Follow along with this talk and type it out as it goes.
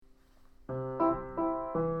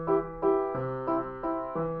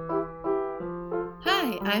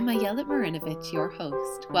I'm Ayelet Marinovich, your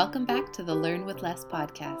host. Welcome back to the Learn with Less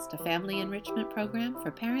podcast, a family enrichment program for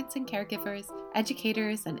parents and caregivers,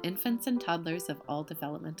 educators, and infants and toddlers of all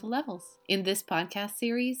developmental levels. In this podcast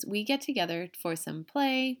series, we get together for some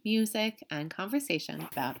play, music, and conversation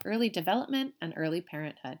about early development and early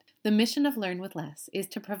parenthood. The mission of Learn with Less is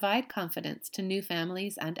to provide confidence to new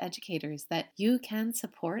families and educators that you can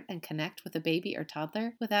support and connect with a baby or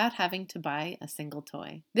toddler without having to buy a single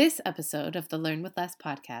toy. This episode of the Learn with Less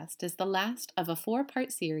podcast is the last of a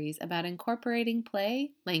 4-part series about incorporating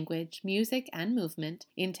play, language, music, and movement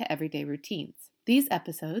into everyday routines. These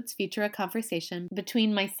episodes feature a conversation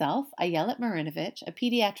between myself, Ayelet Marinovich, a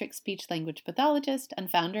pediatric speech-language pathologist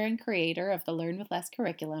and founder and creator of the Learn with Less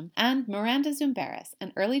curriculum, and Miranda Zumberis,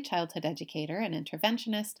 an early childhood educator and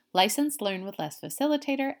interventionist, licensed Learn with Less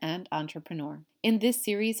facilitator, and entrepreneur. In this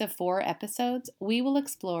series of 4 episodes, we will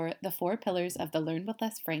explore the 4 pillars of the Learn with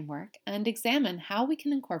Less framework and examine how we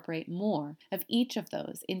can incorporate more of each of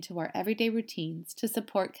those into our everyday routines to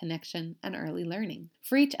support connection and early learning.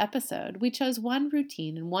 For each episode, we chose one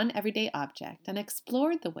routine and one everyday object and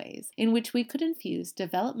explored the ways in which we could infuse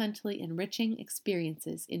developmentally enriching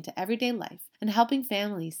experiences into everyday life and helping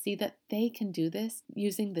families see that they can do this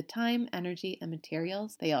using the time, energy, and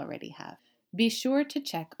materials they already have. Be sure to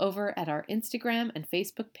check over at our Instagram and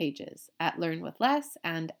Facebook pages at Learn with Less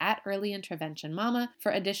and at Early Intervention Mama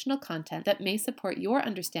for additional content that may support your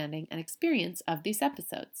understanding and experience of these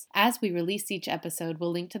episodes. As we release each episode,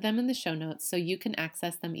 we'll link to them in the show notes so you can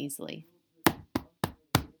access them easily.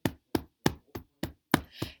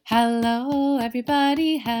 Hello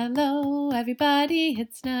everybody,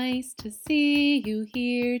 it's nice to see you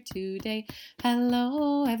here today.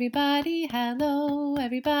 Hello everybody,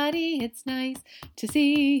 it's nice to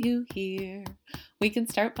see you here. We can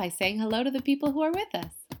start by saying hello to the people who are with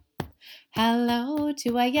us. Hello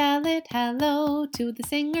to Ayelet, hello to the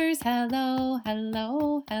singers, hello,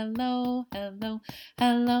 hello, hello, hello.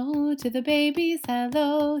 Hello to the babies,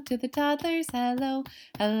 hello to the toddlers, hello,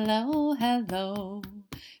 hello, hello.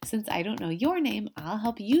 Since I don't know your name, I'll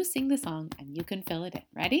help you sing the song and you can fill it in.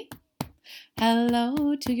 Ready?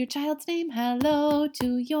 Hello to your child's name, hello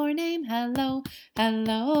to your name, hello,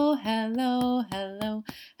 hello, hello, hello.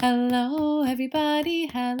 Hello everybody,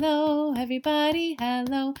 hello,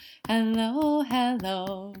 hello, hello,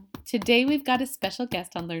 hello. Today we've got a special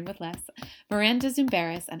guest on Learn with Less, Miranda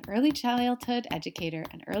Zumberis, an early childhood educator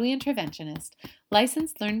and early interventionist,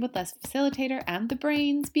 licensed Learn with Less facilitator, and the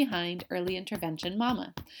brains behind Early Intervention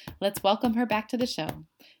Mama. Let's welcome her back to the show.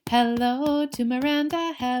 Hello to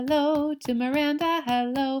Miranda, hello to Miranda,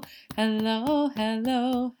 hello, hello,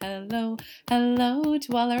 hello, hello. Hello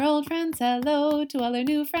to all our old friends, hello to all our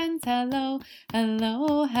new friends, hello,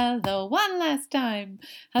 hello, hello. One last time.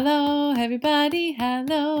 Hello everybody,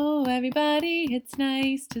 it's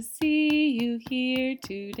nice to see you here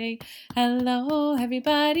today. Hello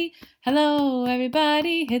everybody,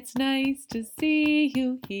 it's nice to see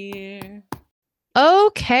you here.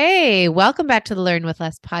 Okay, welcome back to the Learn with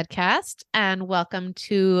Less podcast, and welcome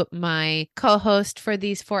to my co-host for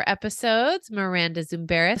these 4 episodes, Miranda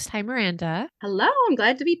Zumberis. Hi, Miranda. Hello, I'm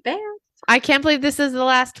glad to be back. I can't believe this is the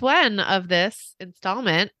last one of this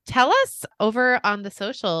installment. Tell us over on the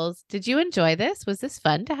socials, did you enjoy this? Was this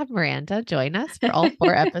fun to have Miranda join us for all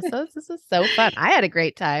 4 episodes? This was so fun. I had a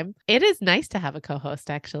great time. It is nice to have a co-host,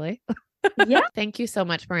 actually. Yeah. Thank you so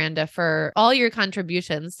much, Miranda, for all your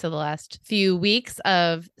contributions to the last few weeks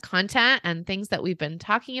of content and things that we've been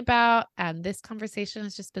talking about. And this conversation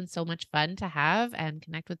has just been so much fun to have and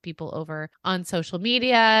connect with people over on social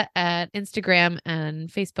media at Instagram and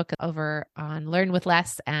Facebook over on Learn with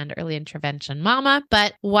Less and Early Intervention Mama.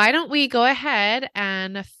 But why don't we go ahead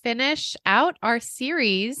and finish out our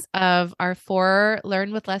series of our 4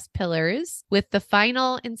 Learn with Less pillars with the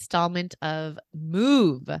final installment of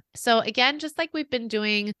Move. So again, just like we've been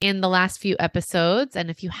doing in the last few episodes, and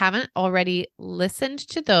if you haven't already listened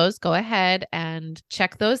to those, go ahead and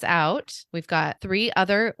check those out. We've got 3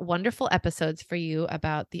 other wonderful episodes for you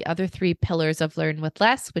about the other 3 pillars of Learn with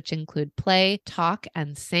Less, which include play, talk,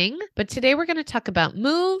 and sing. But today we're going to talk about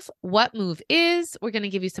Move, what Move is. We're going to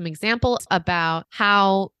give you some examples about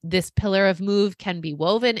how this pillar of Move can be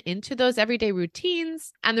woven into those everyday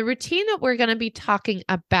routines. And the routine that we're going to be talking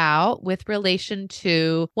about with relation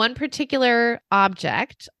to one particular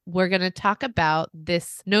object, we're going to talk about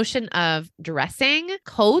this notion of dressing,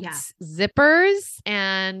 coats, zippers.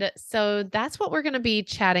 And so that's what we're going to be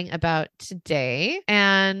chatting about today.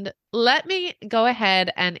 And let me go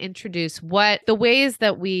ahead and introduce what the ways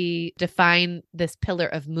that we define this pillar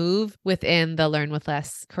of Move within the Learn with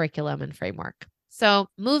Less curriculum and framework. So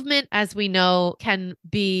movement, as we know, can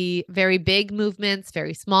be very big movements,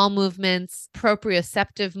 very small movements,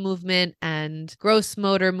 proprioceptive movement and gross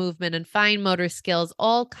motor movement and fine motor skills,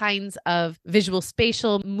 all kinds of visual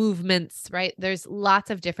spatial movements, right? There's lots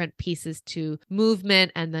of different pieces to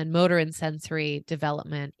movement and then motor and sensory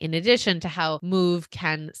development, in addition to how move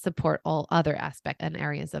can support all other aspects and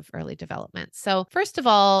areas of early development. So first of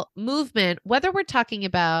all, movement, whether we're talking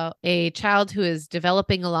about a child who is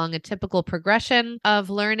developing along a typical progression of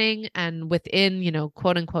learning and within,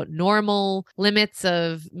 quote unquote, normal limits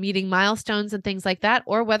of meeting milestones and things like that,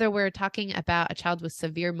 or whether we're talking about a child with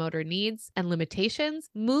severe motor needs and limitations,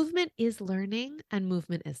 movement is learning and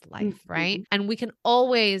movement is life, right? And we can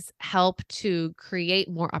always help to create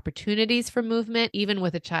more opportunities for movement, even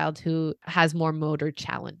with a child who has more motor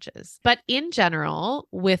challenges. But in general,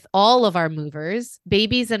 with all of our movers,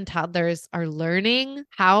 babies and toddlers are learning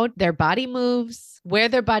how their body moves, where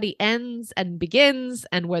their body ends and begins,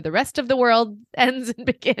 and where the rest of the world ends and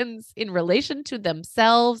begins in relation to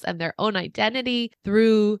themselves and their own identity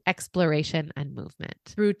through exploration and movement,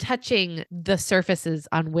 through touching the surfaces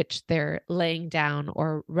on which they're laying down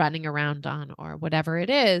or running around on or whatever it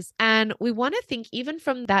is. And we want to think even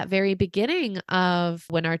from that very beginning of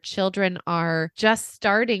when our children are just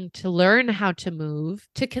starting to learn how to move,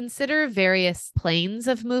 to consider various planes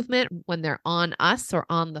of movement when they're on us or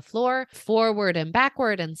on the floor, forward and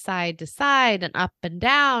backward and side to side and up and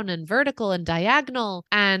down and vertical and diagonal.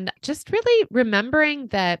 And just really remembering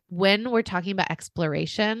that when we're talking about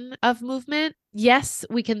exploration of movement, yes,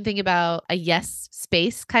 we can think about a yes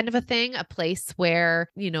space kind of a thing, a place where,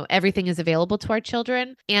 everything is available to our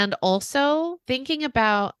children. And also thinking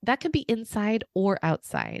about that could be inside or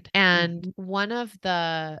outside. And one of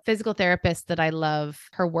the physical therapists that I love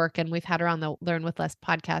her work, and we've had her on the Learn with Less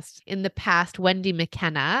podcast in the past, Wendy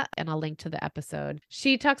McKenna, and I'll link to the episode.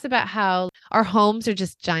 She talks about how our homes are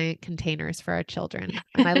just giant containers for our children.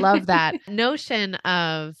 And I love that notion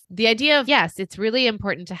of the idea of, yes, it's really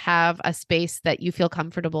important to have a space that you feel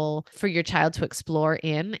comfortable for your child to explore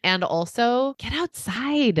in, and also get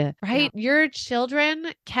outside, right? Yeah. Your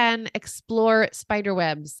children can explore spider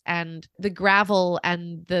webs and the gravel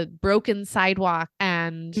and the broken sidewalk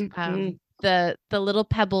and the little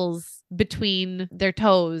pebbles between their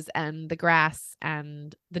toes and the grass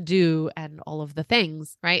and the dew and all of the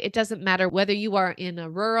things, right? It doesn't matter whether you are in a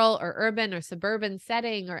rural or urban or suburban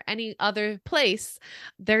setting or any other place.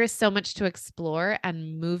 There is so much to explore,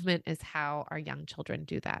 and movement is how our young children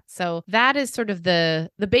do that. So that is sort of the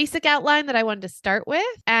basic outline that I wanted to start with.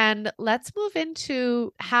 And let's move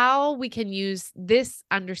into how we can use this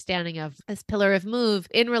understanding of this pillar of move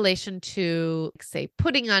in relation to, say,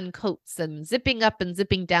 putting on coats and zipping up and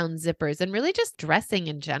zipping down zippers and really just dressing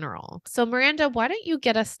in general. So Miranda, why don't you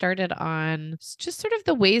get us started on just sort of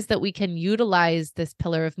the ways that we can utilize this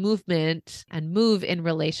pillar of movement and move in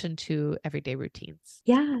relation to everyday routines?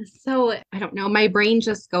 Yeah. So I don't know, my brain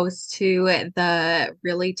just goes to the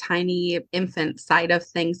really tiny infant side of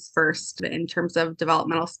things first in terms of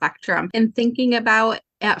developmental spectrum, and thinking about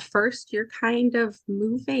at first, you're kind of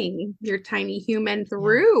moving your tiny human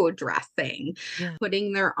through dressing,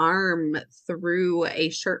 putting their arm through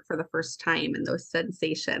a shirt for the first time and those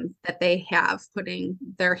sensations that they have, putting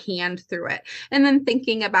their hand through it. And then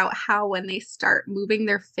thinking about how when they start moving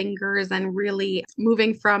their fingers and really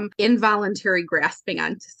moving from involuntary grasping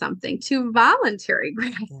onto something to voluntary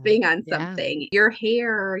grasping on something, your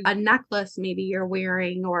hair, a necklace maybe you're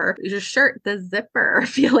wearing, or your shirt, the zipper,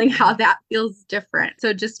 feeling how that feels different.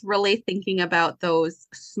 So just really thinking about those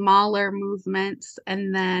smaller movements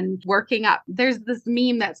and then working up. There's this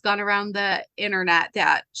meme that's gone around the internet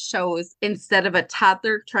that shows instead of a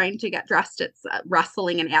toddler trying to get dressed, it's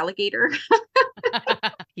wrestling an alligator.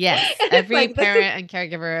 Yes. Every parent and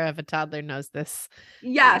caregiver of a toddler knows this.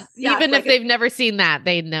 Yes. Even if they've never seen that,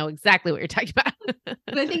 they know exactly what you're talking about.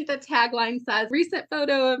 I think the tagline says, recent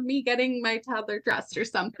photo of me getting my toddler dressed or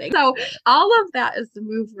something. So all of that is the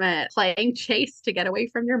movement, playing chase to get away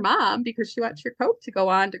from your mom because she wants your coat to go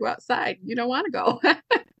on to go outside. You don't want to go.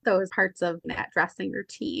 Those parts of that dressing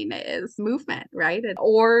routine is movement, right?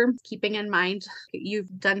 Or keeping in mind, you've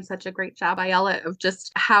done such a great job, Ayala, of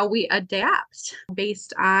just how we adapt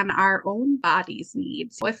based on our own body's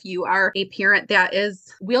needs. So if you are a parent that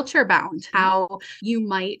is wheelchair bound, how you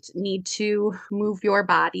might need to move your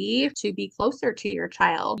body to be closer to your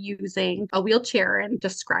child using a wheelchair and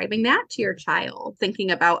describing that to your child, thinking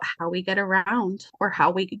about how we get around or how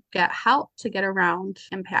we get help to get around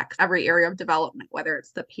impacts every area of development, whether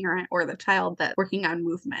it's the parent or the child that's working on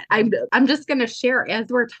movement. I'm just going to share as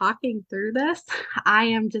we're talking through this, I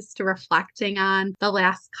am just reflecting on the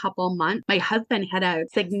last couple months. My husband had a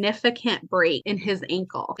significant break in his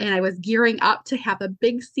ankle, and I was gearing up to have a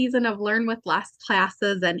big season of Learn with Less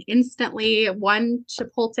classes, and instantly one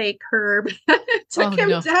Chipotle curb took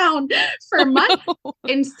him down for months.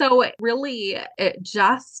 And so it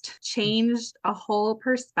just changed a whole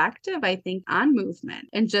perspective, I think, on movement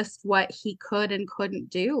and just what he could and couldn't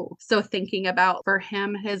do. So thinking about, for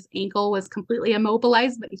him, his ankle was completely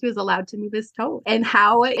immobilized, but he was allowed to move his toe, and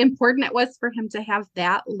how important it was for him to have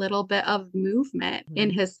that little bit of movement in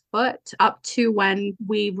his foot, up to when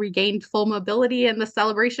we regained full mobility and the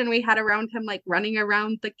celebration we had around him, like running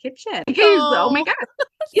around the kitchen. Oh my God.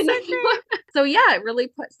 So yeah, it really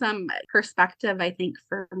put some perspective, I think,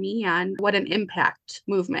 for me on what an impact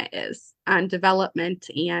movement is on development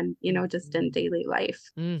and, just in daily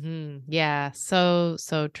life. Yeah, so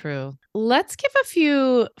true. Let's give a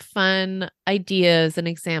few fun ideas and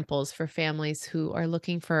examples for families who are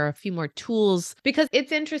looking for a few more tools, because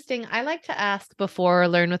it's interesting. I like to ask before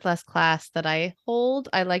Learn with Less class that I hold,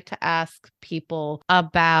 I like to ask people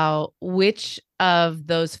about which of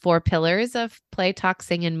those 4 pillars of play, talk,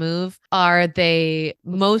 sing, and move are they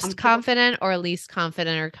most confident or least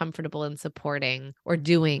confident or comfortable in supporting or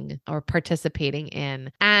doing or participating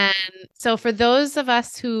in. And so for those of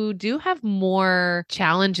us who do have more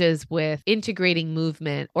challenges with integrating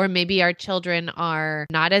movement, or maybe our children are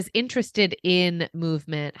not as interested in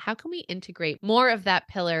movement, how can we integrate more of that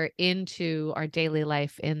pillar into our daily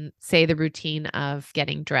life in, say, the routine of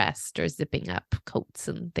getting dressed or zipping up coats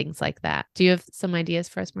and things like that? Do you have some ideas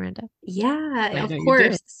for us, Miranda? Yeah, of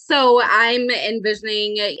course. So I'm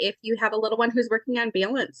envisioning, if you have a little one who's working on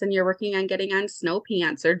balance and you're working on getting on snow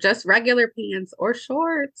pants or just regular pants or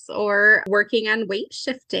shorts, or working on weight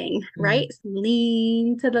shifting, right?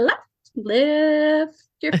 Lean to the left, lift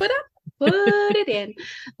your foot up, put it in,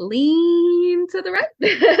 lean to the right,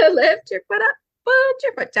 lift your foot up, put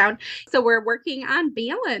your foot down. So we're working on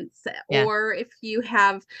balance. Or if you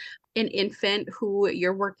have an infant who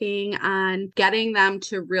you're working on getting them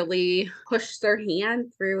to really push their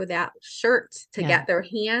hand through that shirt to get their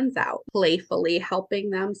hands out, playfully helping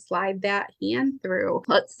them slide that hand through.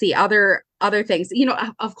 Let's see, other things,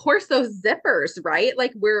 of course, those zippers, right?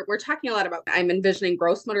 Like we're talking a lot about, I'm envisioning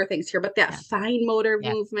gross motor things here, but that fine motor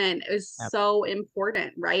movement is so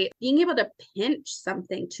important, right? Being able to pinch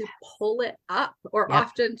something to pull it up, or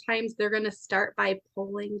oftentimes they're going to start by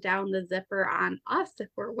pulling down the zipper on us if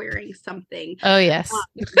we're wearing something. Oh, yes.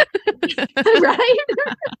 Right?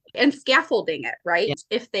 And scaffolding it, right? Yeah.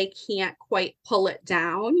 If they can't quite pull it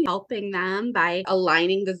down, helping them by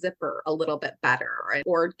aligning the zipper a little bit better,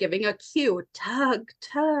 or giving a cue, tug,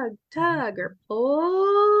 or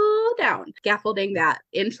pull down, scaffolding that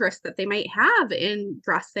interest that they might have in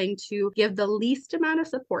dressing to give the least amount of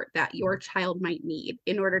support that your child might need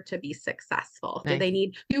in order to be successful. Nice. Do they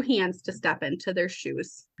need 2 hands to step into their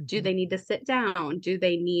shoes? Do they need to sit down? Do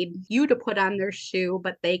they need you to put on their shoe,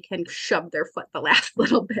 but they can shove their foot the last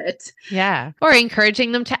little bit? Yeah. Or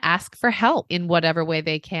encouraging them to ask for help in whatever way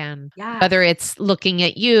they can. Yeah. Whether it's looking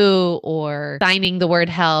at you or signing the word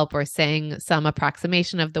help or saying some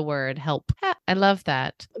approximation of the word help. Yeah, I love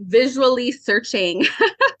that. Visually searching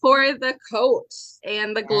for the coat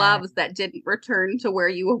and the gloves that didn't return to where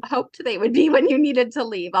you hoped they would be when you needed to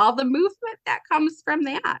leave. All the movement that comes from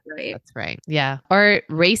that, right? That's right. Yeah. Or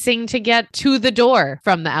racing to get to the door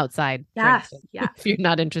from the outside. Yes. Yeah. If you're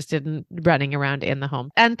not interested in running around in the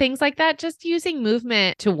home. And things like that, just using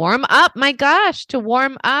movement to warm up. My gosh, to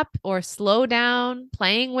warm up or slow down,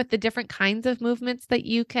 playing with the different kinds of movements that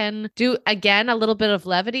you can do. Again, a little bit of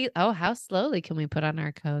levity. Oh, how slowly can we put on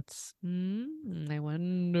our coats? I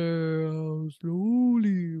wonder how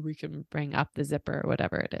slowly we can bring up the zipper or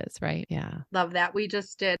whatever it is, right? Yeah. Love that. We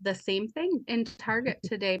just did the same thing in Target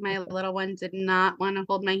today. My little one did not want to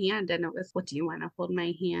hold my hand, and it was, what, do you want to hold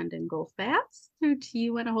my hand and go fast? Or do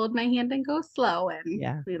you want to hold my hand and go slow? And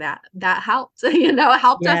that helped,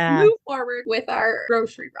 helped us move forward with our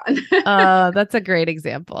grocery run. Oh, that's a great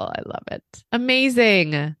example. I love it.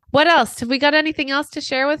 Amazing. What else? Have we got anything else to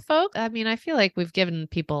share with folks? I mean, I feel like we've given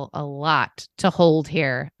people a lot to hold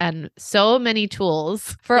here and so many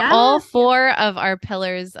tools for all 4 of our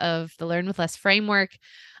pillars of the Learn with Less framework.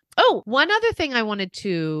 Oh, one other thing I wanted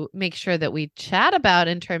to make sure that we chat about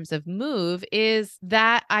in terms of move is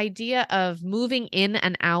that idea of moving in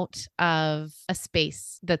and out of a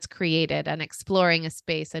space that's created and exploring a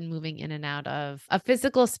space and moving in and out of a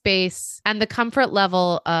physical space and the comfort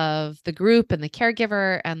level of the group and the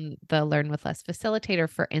caregiver and the Learn with Less facilitator,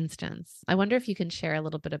 for instance. I wonder if you can share a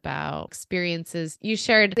little bit about experiences you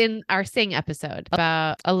shared in our Sing episode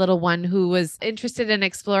about a little one who was interested in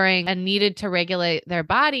exploring and needed to regulate their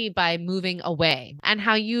body by moving away, and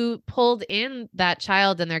how you pulled in that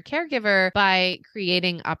child and their caregiver by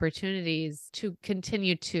creating opportunities to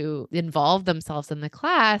continue to involve themselves in the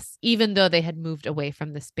class, even though they had moved away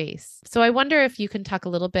from the space. So I wonder if you can talk a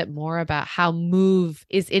little bit more about how move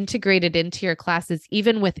is integrated into your classes,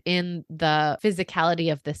 even within the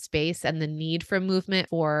physicality of the space and the need for movement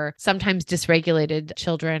for sometimes dysregulated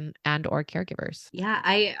children and or caregivers. Yeah,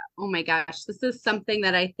 oh my gosh, this is something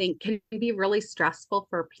that I think can be really stressful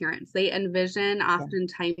for parents. They envision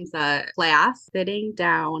oftentimes a class sitting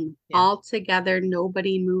down all together,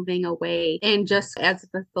 nobody moving away. And just as a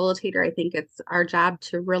facilitator, I think it's our job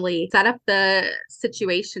to really set up the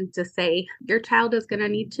situation to say, your child is going to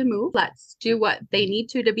need to move. Let's do what they need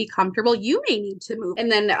to be comfortable. You may need to move.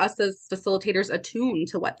 And then us as facilitators attune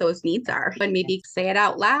to what those needs are and maybe say it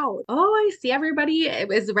out loud. Oh, I see everybody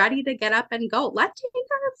is ready to get up and go. Let's take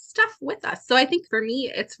our stuff with us. So I think for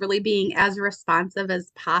me, it's really being as responsive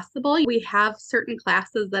as possible. We have certain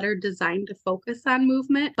classes that are designed to focus on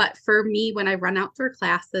movement, but for me, when I run out for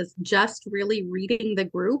classes, just really reading the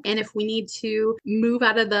group. And if we need to move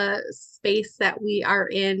out of the space that we are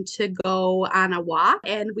in to go on a walk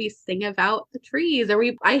and we sing about the trees, or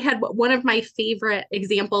I had one of my favorite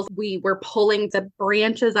examples. We were pulling the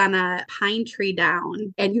branches on a pine tree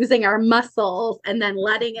down and using our muscles and then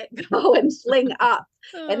letting it go and fling up.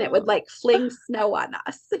 And it would like fling snow on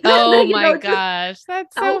us. Oh my gosh.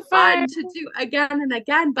 That's so fun to do again and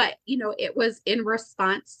again. But, it was in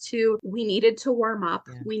response to, we needed to warm up.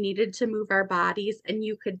 Yeah. We needed to move our bodies. And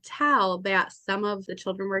you could tell that some of the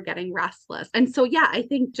children were getting restless. And so, yeah, I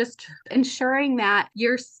think just ensuring that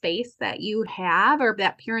your space that you have, or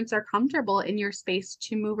that parents are comfortable in your space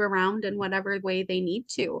to move around in whatever way they need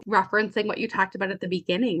to. Referencing what you talked about at the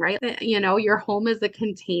beginning, right? Your home is a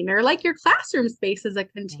container, like your classroom space is a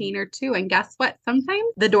container too. And guess what?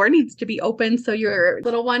 Sometimes the door needs to be open so your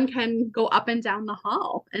little one can go up and down the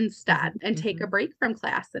hall instead and take a break from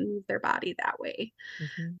class and move their body that way.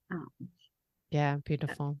 Yeah,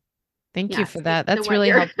 beautiful. Thank you for that. That's really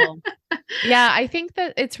helpful. Yeah, I think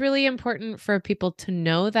that it's really important for people to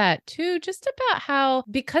know that too, just about how,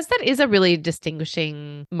 because that is a really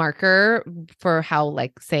distinguishing marker for how,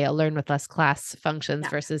 like, say, a Learn with Less class functions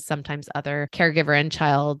versus sometimes other caregiver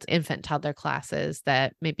and infant, toddler classes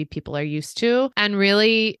that maybe people are used to. And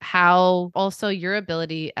really how also your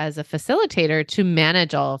ability as a facilitator to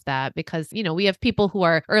manage all of that, because, we have people who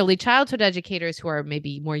are early childhood educators who are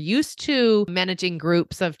maybe more used to managing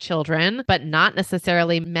groups of children, but not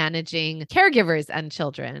necessarily managing caregivers and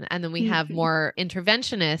children. And then we have more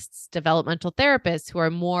interventionists, developmental therapists who are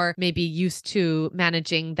more maybe used to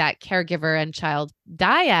managing that caregiver and child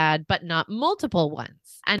dyad, but not multiple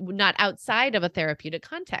ones, and not outside of a therapeutic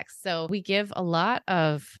context. So we give a lot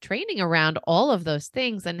of training around all of those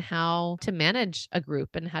things and how to manage a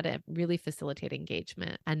group and how to really facilitate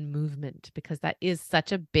engagement and movement, because that is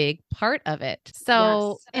such a big part of it.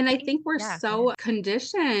 So, and I think we're so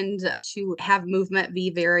conditioned to have movement be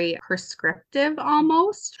very prescriptive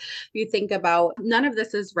almost. You think about, none of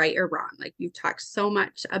this is right or wrong. Like you've talked so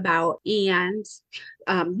much about, and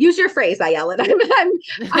use your phrase, I yell it.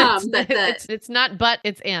 It's not but,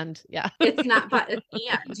 it's and. Yeah. It's not but, it's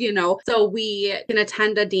and, so we can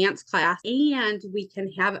attend a dance class and we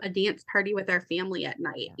can have a dance party with our family at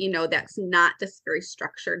night. That's not this very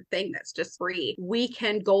structured thing that's just free. We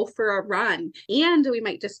can go for a run and we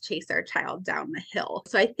might just chase our child down the hill.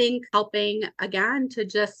 So I think helping again to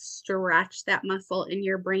just stretch that muscle in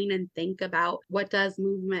your brain and think about, what does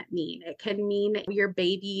movement mean? It can mean your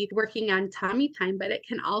baby working on tummy time, but it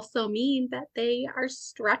can also mean that they are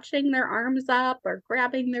stretching their arms up or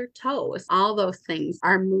grabbing their toes. All those things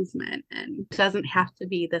are movement, and it doesn't have to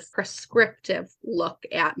be this prescriptive look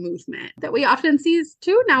at movement that we often see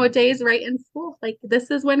too nowadays, right, in school. Like,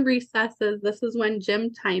 this is when recess is, this is when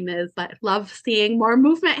gym time is, but love seeing more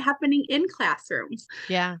movement happening in classrooms.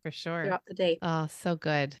 Yeah, for sure. Throughout the day. Oh, so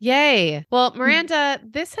good. Yay. Well, Miranda,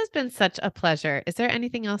 this has been such a pleasure. Is there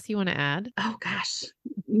anything else you want to add? Oh gosh,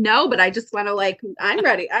 no, but I just want to I'm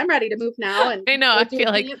ready. I'm ready to move now and I know. I do feel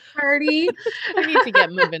a like dance party. we need to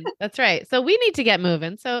get moving. That's right. So we need to get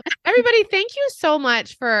moving. So everybody, thank you so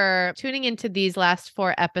much for tuning into these last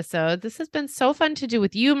 4 episodes. This has been so fun to do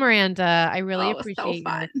with you, Miranda. I really So appreciate your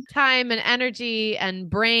fun. time and energy and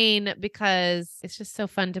brain, because it's just so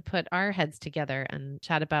fun to put our heads together and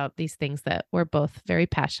chat about these things that we're both very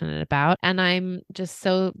passionate about. And I'm just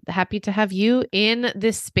so happy to have you in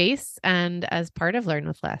this space and as part of Learn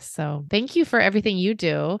with Less. So thank you for everything you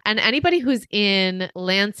do. And anybody who's in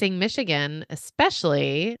Lansing, Michigan,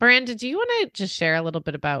 especially, Miranda, do you want to just share a little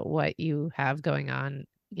bit about what you have going on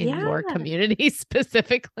in your community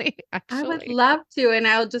specifically? I would Actually, love to. And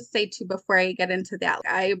I'll just say too, before I get into that,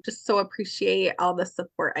 I just so appreciate all the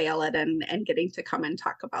support I get and getting to come and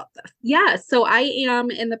talk about this. Yeah. So I am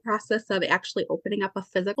in the process of actually opening up a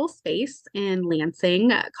physical space in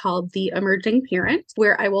Lansing called the Emerging Parent,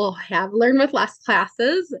 where I will have Learn with Less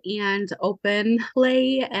classes and open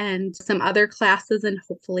play and some other classes, and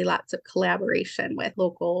hopefully lots of collaboration with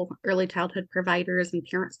local early childhood providers and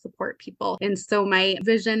parent support people. And so my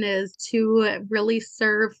vision is to really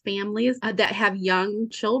serve families that have young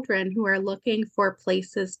children who are looking for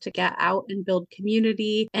places to get out and build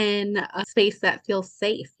community in a space that feels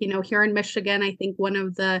safe. You know, here in Michigan, I think one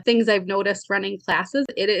of the things I've noticed running classes,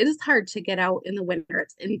 it is hard to get out in the winter.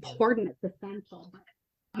 It's important, it's essential.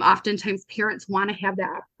 Oftentimes parents want to have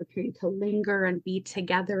that opportunity to linger and be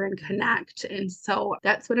together and connect. And so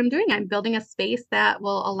that's what I'm doing. I'm building a space that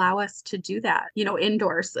will allow us to do that, you know,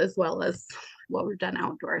 indoors as well as what we've done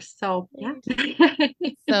outdoors. So yeah.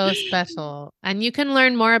 so special. And you can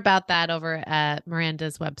learn more about that over at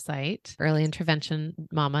Miranda's website,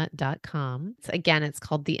 earlyinterventionmama.com. Again, it's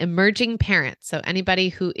called The Emerging Parent. So anybody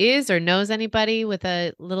who is or knows anybody with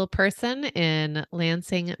a little person in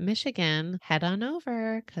Lansing, Michigan, head on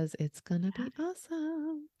over because it's going to be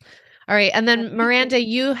awesome. All right. And then Miranda,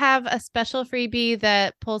 you have a special freebie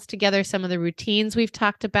that pulls together some of the routines we've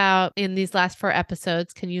talked about in these last 4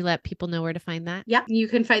 episodes. Can you let people know where to find that? Yep. You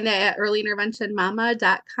can find that at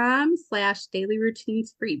earlyinterventionmama.com/daily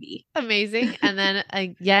routines freebie. Amazing. And then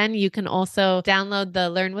again, you can also download the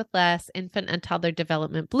Learn with Less infant and toddler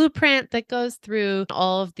development blueprint that goes through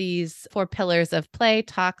all of these 4 pillars of play,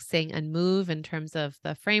 talk, sing, and move in terms of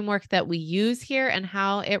the framework that we use here and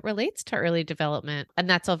how it relates to early development. And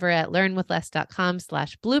that's over at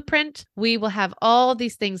learnwithless.com/blueprint. We will have all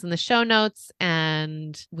these things in the show notes,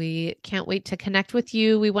 and we can't wait to connect with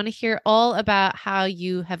you. We want to hear all about how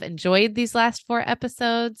you have enjoyed these last 4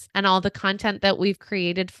 episodes and all the content that we've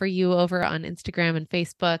created for you over on Instagram and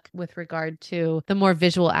Facebook with regard to the more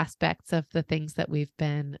visual aspects of the things that we've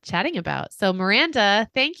been chatting about. So Miranda,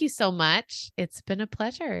 thank you so much. It's been a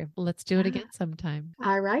pleasure. Let's do it again sometime.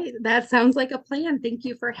 All right. That sounds like a plan. Thank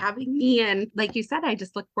you for having me. And like you said, I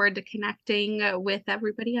just look forward to connecting with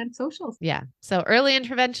everybody on socials. Yeah. So early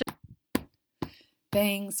intervention.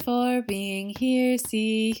 Thanks for being here.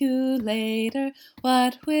 See you later.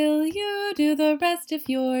 What will you do the rest of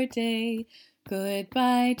your day?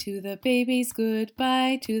 Goodbye to the babies,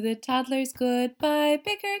 goodbye to the toddlers, goodbye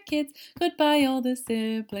bigger kids, goodbye all the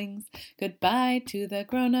siblings, goodbye to the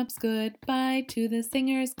grown-ups, goodbye to the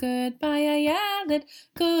singers, goodbye Ayelet,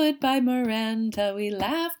 goodbye Miranda. We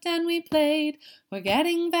laughed and we played, we're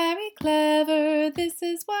getting very clever, this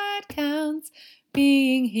is what counts,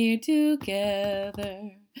 being here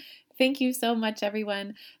together. Thank you so much,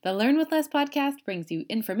 everyone. The Learn with Less podcast brings you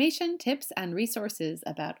information, tips, and resources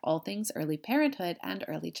about all things early parenthood and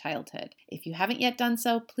early childhood. If you haven't yet done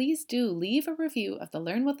so, please do leave a review of the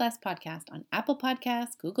Learn with Less podcast on Apple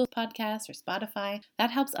Podcasts, Google Podcasts, or Spotify. That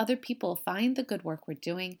helps other people find the good work we're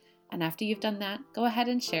doing. And after you've done that, go ahead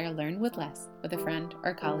and share Learn with Less with a friend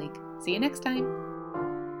or colleague. See you next time.